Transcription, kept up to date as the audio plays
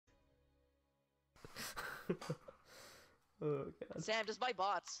Oh god. Sam, just buy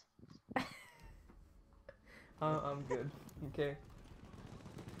bots. I'm good. Okay.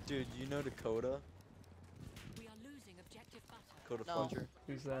 Dude, you know Dakota? We are losing objective butter. Dakota No. Fletcher?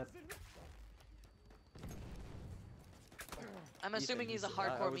 Who's that? I'm assuming Ethan, he's a I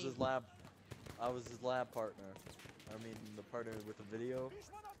hardcore was meme. his lab. I was his lab partner. I mean, the partner with the video.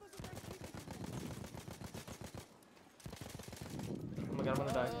 Oh my god, I'm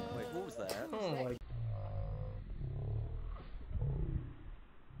gonna die. Wait, what was that? Oh my.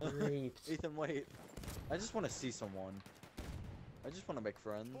 Great. Ethan, wait. I just want to see someone. I just want to make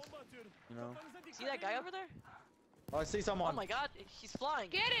friends. You know? See that guy over there? Oh, I see someone. Oh my god, he's flying.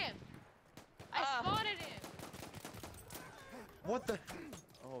 Get him! I spotted him! What the?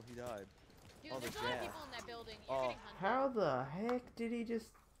 Oh, he died. Dude, Oh, there's the a lot of gas. people in that building. You're Oh. getting hunted. How the heck did he just?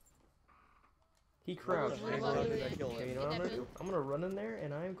 He crouched. What the the heck? heck did I kill Okay, you him? know what I'm gonna do? I'm gonna run in there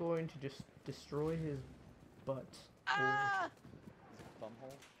and I'm going to just destroy his butt. Ah!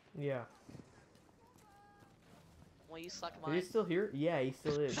 Bumhole? Yeah. Well, you suck Is mine. he still here? Yeah, he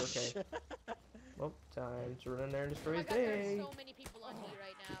still is. Okay. Well, time to run in there and Oh destroy my his god, there's day. so many people on me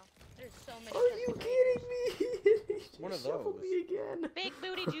right now. There's so many. Are you kidding me? He just One of shoveled those. me again. Big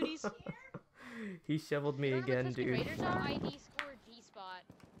booty Judy's. He shoveled me again, dude. Raiders are ID score G spot.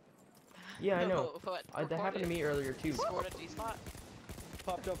 Yeah, I know. What? That happened to me earlier too. Scored a G spot.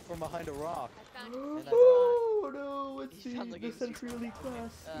 Popped up from behind a rock. I found you. And I Oh no! It's He found the the game's Century League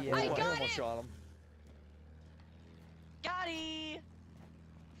class. Yeah. I I got almost him! shot him. Got he!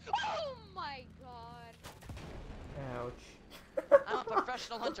 Oh my god. Ouch. I'm a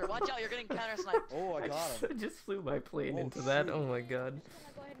professional hunter. Watch out, you're getting counter sniped. Oh, I got him. I just flew my plane Oh, into that. shoot. Oh my god. I'm just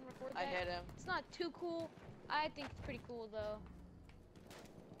gonna go ahead and record I that. hit him. It's not too cool. I think it's pretty cool though.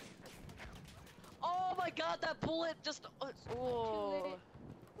 Oh my god, that bullet just. Too Oh. lit.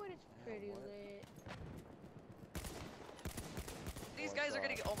 But it's pretty what? lit. These Oh, I guys are saw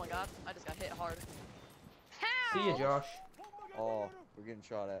gonna it. get. Oh my god, I just got hit hard. How? See ya, Josh. Oh, we're getting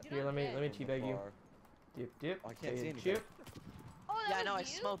shot at. Here, let me from teabag you. afar. Dip, dip. I can't Okay, see anything. chip. Oh, that Yeah, I was know, I you?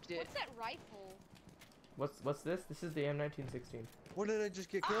 smoked it. What's that rifle? What's this? This is the M1916. What did I just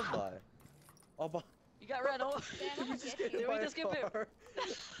get killed by? Oh, but You got ran over. Dan, I'm gonna just get get hit you. Did we by a just get hit? car.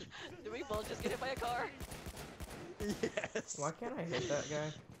 Did we both just get hit by a car? Yes. Why can't I hit that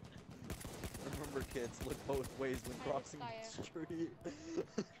guy? Remember, kids, look both ways when I crossing just the street.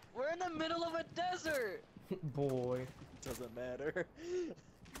 We're in the middle of a desert. Boy. Doesn't matter.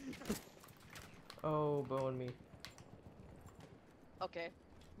 Oh, bowing me. Okay,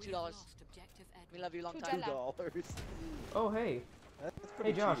 We $2. have lost objective we Edward. love you long $2. time. $2. Oh, hey. That's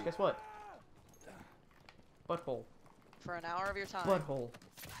Hey, pretty Josh, cheap. guess what? Butthole. For an hour of your time. Butthole.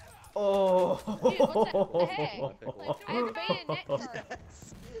 Oh. Dude, what the heck? Pickle. I have a bayonet card.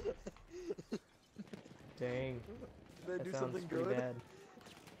 Yes. Dang. Did I That do sounds something pretty good? bad.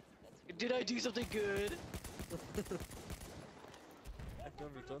 Did I do something good? I've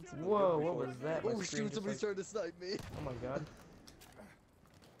never done something Whoa, good what before. was that? My Oh screen shoot, just, somebody's like- trying to snipe me. Oh my god.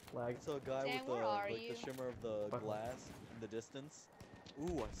 Lag. I saw a guy Dan, with the where are like you? the shimmer of the Butthole. glass in the distance.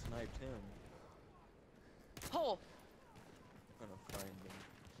 Ooh, I sniped him. Oh, I'm gonna find him.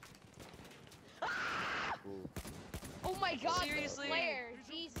 Ah! Ooh. Oh my god, the Seriously? flare.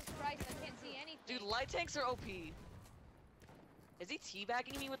 Jesus Christ, I can't see anything. dude, light tanks are OP. Is he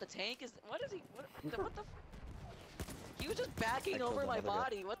teabagging me with the tank? What is he? What the? He was just I backing killed over my another guy.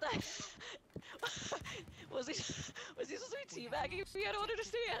 body. What the? was he supposed to be teabagging me? I don't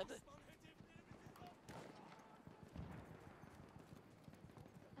understand.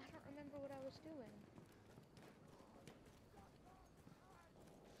 I don't remember what I was doing.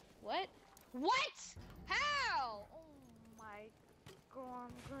 What? What? How? Oh my god,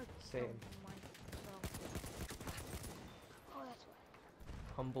 I'm gonna Same. kill myself. Oh, that's why.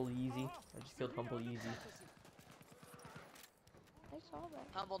 Humble easy. I just killed Humble easy. I saw that.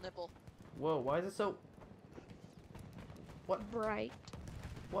 Humble nipple. Whoa, why is it so... What? Bright.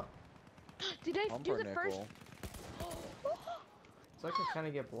 What? Did I do the first? Pumpernickel. It's like I kind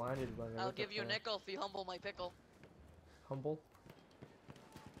of get blinded by that. I'll What the give you a fuck? nickel if you humble my pickle. Humble?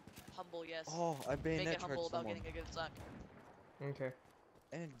 Humble, yes. Oh, I Make bayonet it humble charged about someone. getting a good suck. Okay.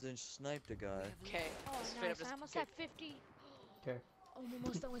 And then sniped a guy. Okay. Oh, Straight nice. up just I almost get- had 50. Okay. I'm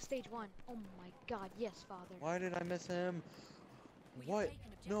almost done with stage 1. Oh my god, yes, father. Why did I miss him? We have What?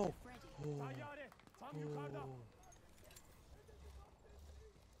 taken objective No. Freddy. Oh.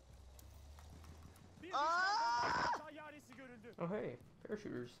 Ah! Oh, hey.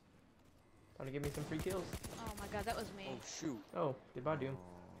 Parachuters. Time to give me some free kills. Oh my god, that was me. Oh shoot. Oh, goodbye, Doom.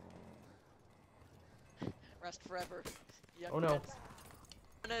 Rest forever. Young Oh, no. prince.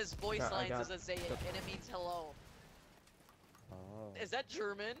 One of his voice I lines got- is a say it, and it means hello. Oh. Is that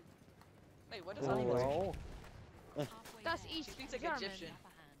German? Wait, what does Oh, that mean? No. Halfway That's there. East She speaks like German. Egyptian.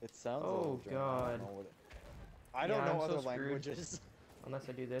 It sounds. Oh, a little German. God. I don't Yeah, know I'm so other screwed. languages. Unless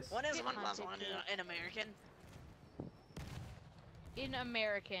I do this. What is Get 1 plus hunted 1 too. in American? In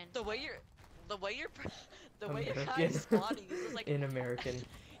American. The way you're the way your American. guy's spawning is just like In American.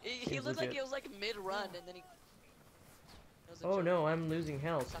 he Seems looks like legit. he was like mid-run and then he. It was a Oh joke. no, I'm losing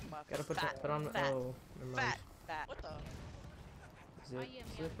health. Talk about Gotta put fat, on. fat, Oh, never mind. fat. What the? Zip, I am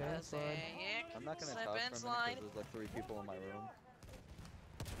slip, young. and slide. I'm not gonna Slip talk and for a minute slide. because there's like 3 people in my room.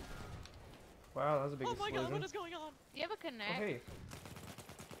 Wow, that was a big Oh my explosion. god, what is going on? Do you have a Oh connect? hey.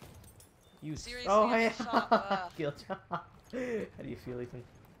 You. Seriously, Oh I hey. just shot, Kill job. How do you feel, Ethan?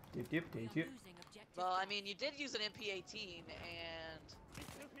 Dip, dip, We are dip, dip. losing objective. Well, I mean, you did use an MP18 and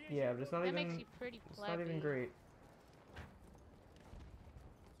Yeah, but it's not That even. makes you pretty It's not even plebby. great.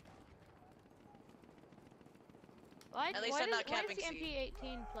 Why, At least why I'm does, not why camping is the C.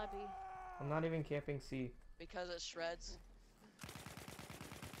 MP18 plebby? I'm not even camping C. because it shreds.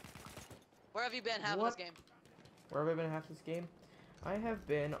 Where have you been half What? of this game? Where have I been half this game? I have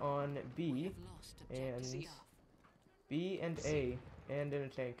been on We B, have lost objective and C. Duff. B and A, and in a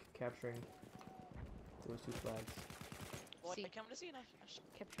tank capturing those 2 flags. What? C. I come to see enough.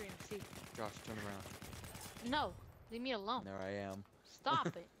 Capturing C. Josh, turn around. No, leave me alone. There I am. Stop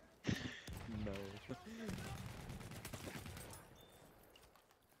it. No.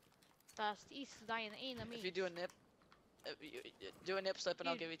 Das ist dein enemy. If you do a nip, do a nip slip and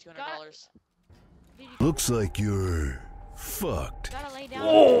I'll You give you $200. Dude, you Looks like you're fucked. gotta lay down.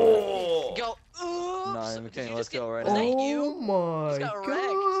 Oh! Go. Oops. Nine, Did okay, you let's just get- go right was now. that Oh you? my got god!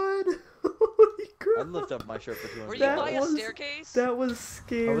 wrecked. Holy crap! I'd lift up my shirt for 200. Were you That by a was- staircase? That was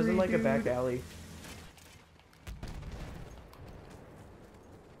scary. I was in like a back dude. alley.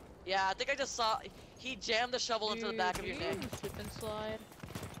 Yeah, I think I just saw. He jammed the shovel into the back of your neck. Slip and slide.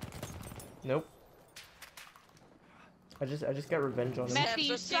 Nope. I just got revenge on him. Matthew,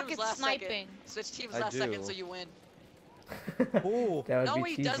 you switch suck teams at last second. sniping. Switch teams I last second do. so you win. Ooh. That would No, be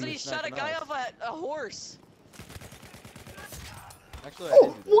he cheesy. doesn't. He shot a Sniping guy us. off a horse. Actually, I Oh,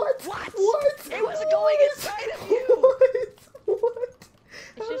 did do that. what? What? What? It wasn't going inside of you. What? What?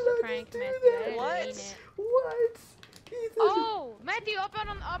 It's How just did a I prank, do Matthew. that? I didn't What? mean it. What? Ethan. Oh, Matthew, up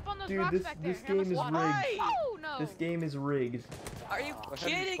on those Dude, rocks this- back there. this How much game is water? rigged. Oh no. This game is rigged. Are you Well, how do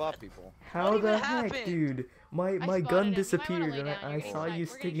you kidding? spot people? How even the heck, happened? dude? My spotted gun him. You might wanna disappeared, lay and down. I You're getting saw you sniped. We're getting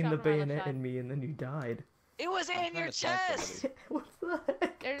sticking shot the from another bayonet side. in me, and then you died. It was I'm in your trying to snipe chest. somebody. What's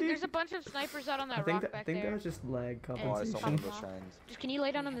that? There's a bunch of snipers out on that I think rock that, I back think there. that was just lag Oh, I saw compensation. one of those shines. Just can you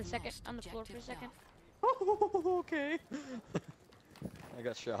lay down on the We have second lost on the floor for a objective second? Duff. Okay. I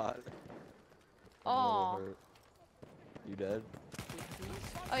got shot. I'm a Oh. little hurt. You dead?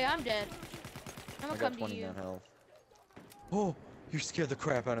 Oh yeah, I'm dead. I'm I gonna got come to 29 you. health. Oh, you scared the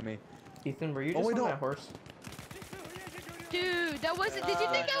crap out of me. Ethan, were you Oh, just wait, on no. that horse? Dude, that wasn't. Did you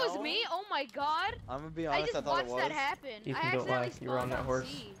think that was no. me? Oh my god! I'm gonna be I honest, I, just thought it watched was. that happen. Ethan, I don't accidentally lie. You were on spawned that horse.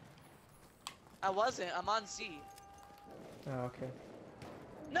 C. I wasn't. I'm on C. Oh, okay.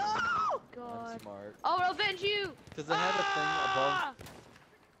 No! God. I'm smart. I'll avenge you! Because they had a Ah!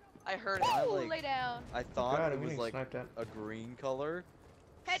 I heard it. I Ooh, like- lay down. thing. I thought God, it I'm was getting like sniped at. a green color.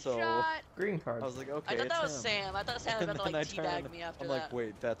 So Headshot! Green card. I was like, okay, I thought it's that was him. Sam. I thought Sam was And about to then like I teabag turned, me after I'm that. like,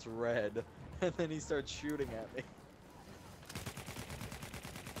 wait, that's red. And then he starts shooting at me.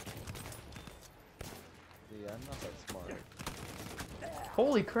 See, I'm not that smart.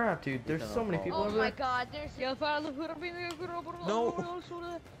 Holy crap, dude! There's Ethan, so many I'll people follow Oh over my there. god, there's.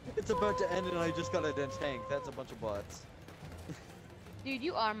 No. It's about to end and I just got a tank. That's a bunch of butts. Dude,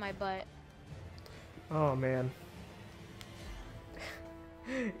 you are my butt. Oh man.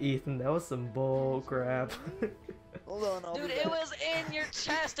 Ethan, that was some bull crap. Hold on, I'll Dude, be it back. was in your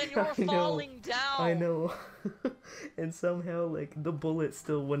chest and you were I know. falling down. I know. And somehow, like, the bullet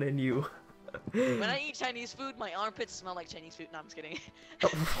still went in you. When I eat Chinese food, my armpits smell like Chinese food. No, I'm just kidding.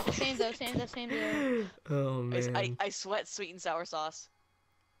 Same though, same though, same though. Oh man. I sweat sweet and sour sauce.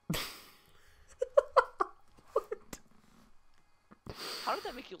 How did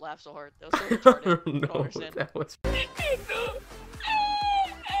that make you laugh so hard? That was so retarded. I don't no, understand. that was.